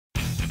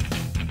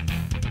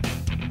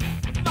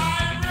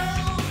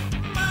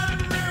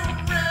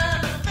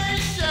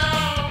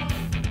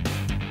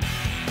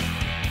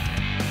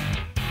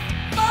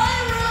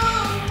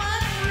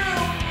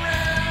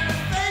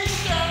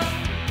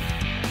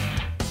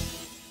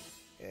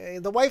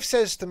the wife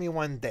says to me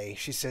one day,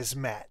 she says,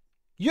 Matt,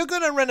 you're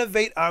gonna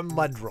renovate our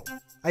mudroom.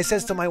 I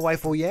says to my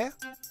wife, oh yeah?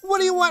 What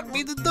do you want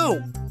me to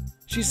do?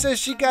 She says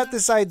she got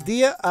this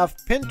idea off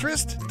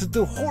Pinterest to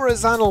do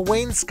horizontal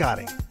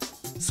wainscoting.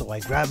 So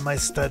I grab my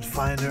stud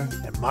finder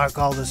and mark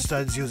all the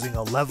studs using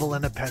a level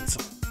and a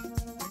pencil.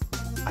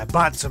 I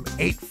bought some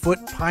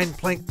 8-foot pine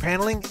plank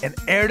paneling and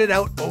aired it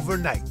out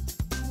overnight.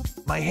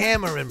 My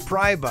hammer and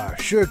pry bar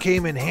sure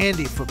came in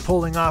handy for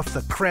pulling off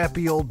the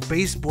crappy old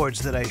baseboards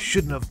that I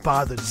shouldn't have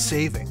bothered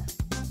saving.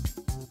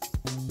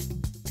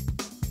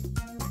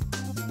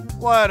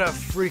 What a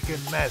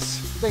freaking mess.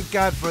 Thank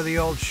God for the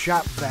old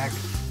shop vac.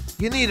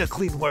 You need a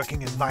clean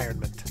working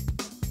environment.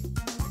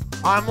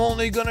 I'm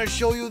only gonna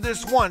show you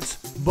this once,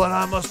 but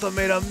I must have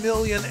made a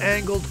million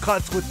angled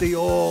cuts with the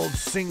old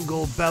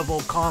single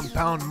bevel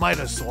compound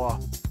miter saw.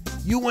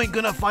 You ain't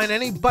gonna find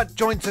any butt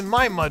joints in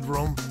my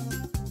mudroom.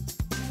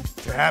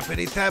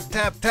 Tappity tap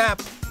tap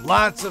tap,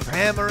 lots of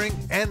hammering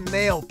and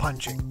nail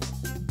punching.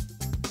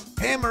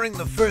 Hammering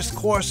the first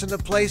course into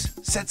place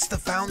sets the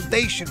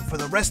foundation for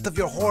the rest of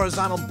your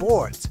horizontal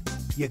boards.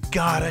 You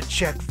gotta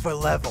check for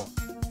level.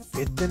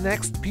 Fit the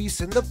next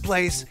piece into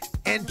place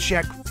and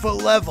check for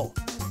level.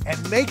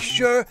 And make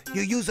sure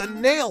you use a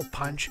nail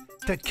punch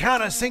to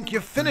countersink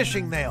your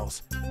finishing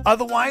nails.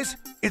 Otherwise,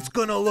 it's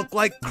gonna look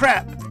like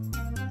crap.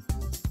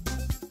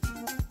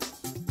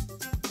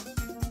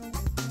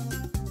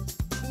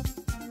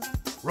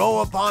 Row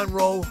upon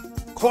row,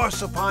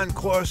 course upon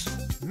course,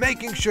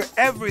 making sure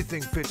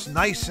everything fits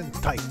nice and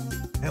tight.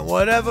 And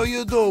whatever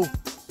you do,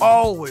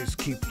 always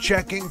keep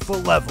checking for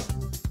level.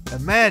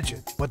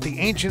 Imagine what the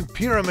ancient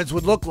pyramids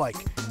would look like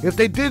if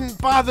they didn't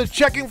bother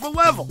checking for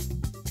level.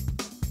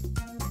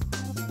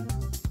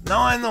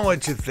 Now I know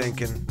what you're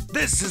thinking.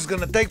 This is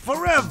gonna take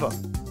forever.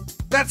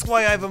 That's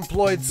why I've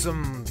employed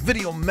some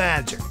video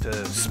magic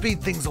to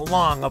speed things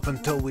along up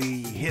until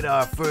we hit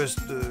our first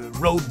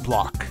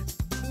roadblock.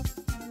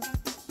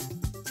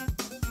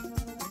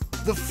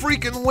 The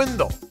freaking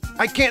window.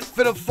 I can't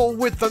fit a full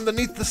width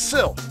underneath the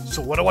sill.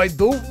 So what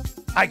do?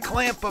 I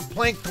clamp a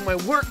plank to my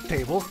work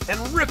table and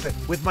rip it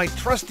with my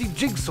trusty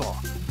jigsaw.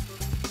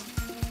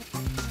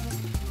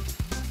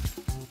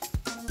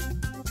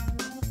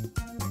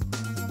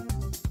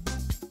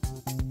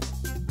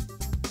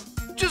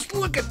 Just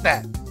look at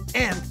that!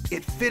 And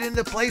it fit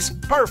into place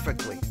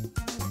perfectly.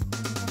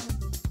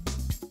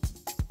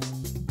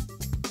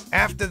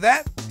 After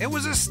that, it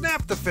was a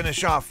snap to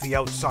finish off the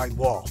outside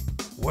wall.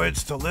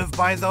 Words to live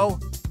by though,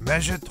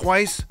 measure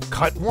twice,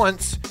 cut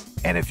once,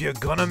 and if you're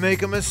gonna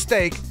make a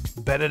mistake,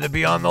 better to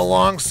be on the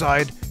long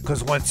side,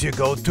 because once you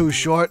go too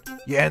short,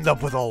 you end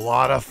up with a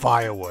lot of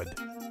firewood.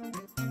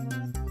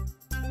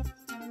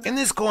 In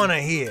this corner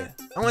here,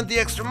 I went the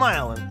extra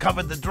mile and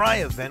covered the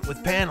dry vent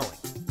with paneling.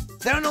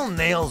 There are no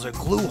nails or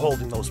glue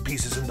holding those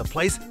pieces into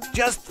place,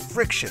 just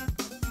friction.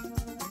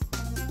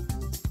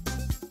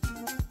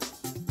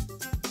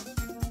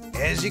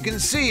 As you can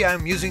see,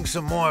 I'm using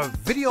some more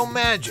video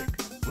magic.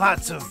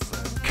 Lots of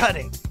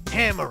cutting,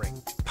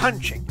 hammering,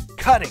 punching,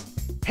 cutting,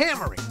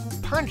 hammering,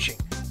 punching,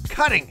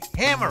 cutting,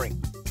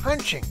 hammering,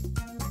 punching,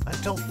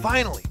 until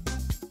finally,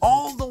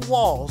 all the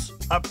walls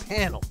are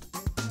paneled.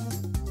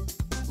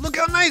 Look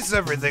how nice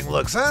everything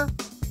looks, huh?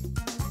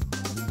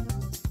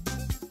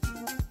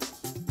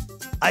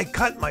 I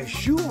cut my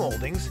shoe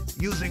moldings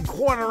using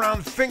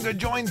quarter-round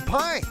finger-joined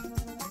pine.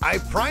 I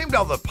primed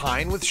all the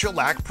pine with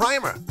shellac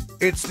primer.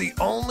 It's the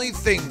only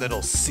thing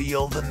that'll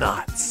seal the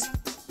knots.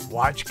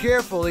 Watch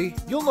carefully,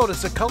 you'll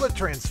notice a color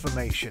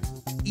transformation,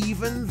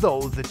 even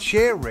though the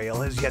chair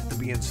rail has yet to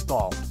be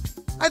installed.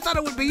 I thought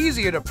it would be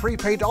easier to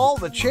pre-paint all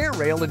the chair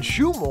rail and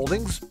shoe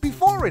moldings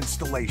before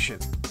installation.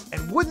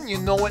 And wouldn't you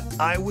know it,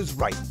 I was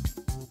right.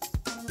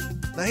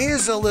 Now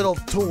here's a little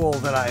tool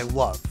that I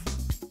love.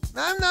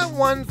 I'm not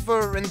one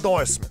for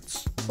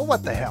endorsements, but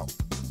what the hell.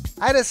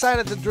 I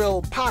decided to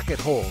drill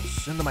pocket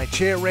holes into my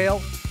chair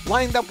rail,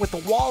 lined up with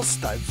the wall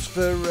studs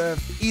for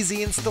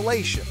easy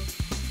installation.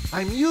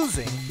 I'm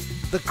using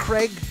the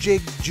Craig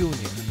Jig Jr.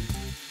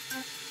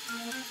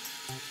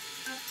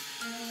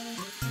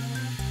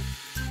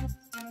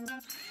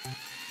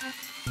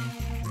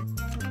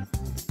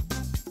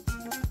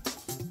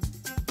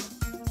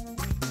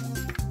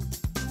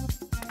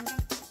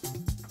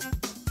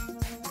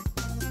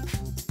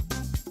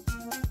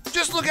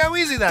 Just look how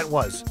easy that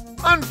was.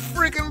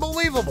 Unfreaking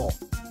believable.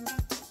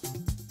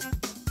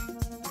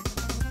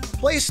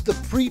 Place the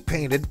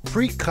pre-painted,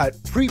 pre-cut,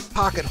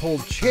 pre-pocket hole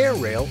chair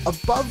rail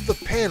above the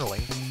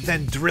paneling,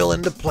 then drill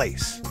into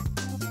place.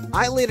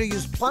 I later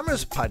used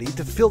plumber's putty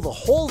to fill the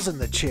holes in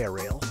the chair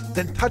rail,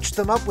 then touch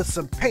them up with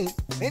some paint,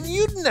 and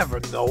you'd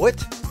never know it.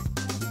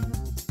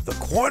 The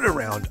quarter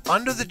round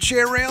under the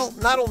chair rail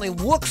not only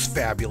looks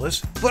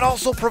fabulous, but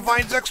also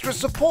provides extra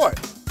support.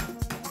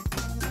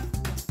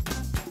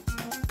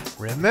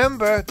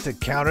 Remember to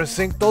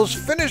countersink those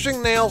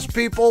finishing nails,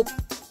 people.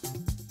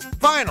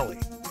 Finally,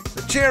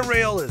 the chair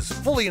rail is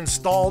fully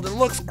installed and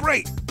looks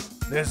great.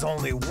 There's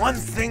only one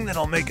thing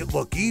that'll make it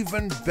look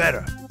even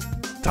better.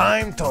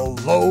 Time to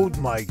load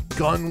my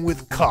gun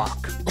with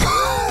cock.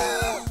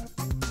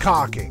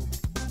 caulking.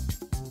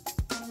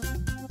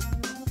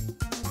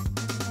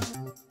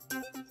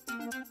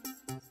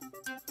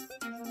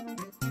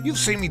 You've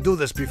seen me do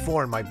this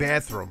before in my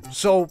bathroom,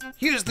 so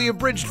here's the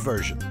abridged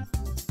version.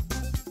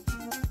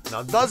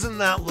 Now doesn't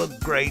that look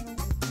great?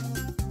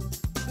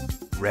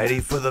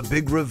 Ready for the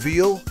big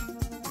reveal?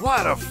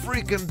 What a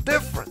freaking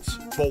difference!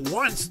 For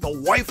once,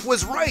 the wife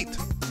was right!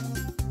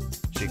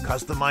 She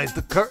customized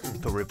the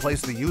curtain to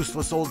replace the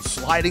useless old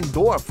sliding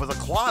door for the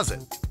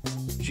closet.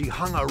 She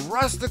hung a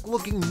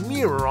rustic-looking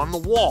mirror on the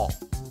wall.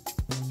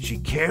 She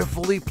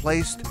carefully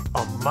placed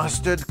a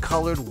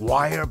mustard-colored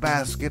wire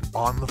basket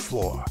on the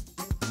floor.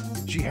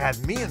 She had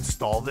me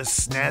install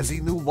this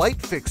snazzy new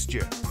light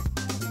fixture.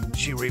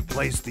 She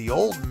replaced the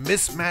old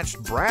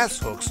mismatched brass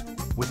hooks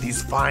with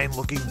these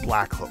fine-looking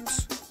black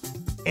hooks.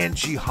 And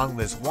she hung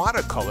this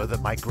watercolor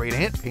that my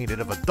great-aunt painted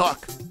of a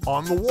duck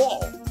on the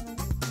wall.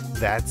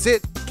 That's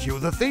it. Cue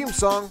the theme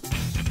song.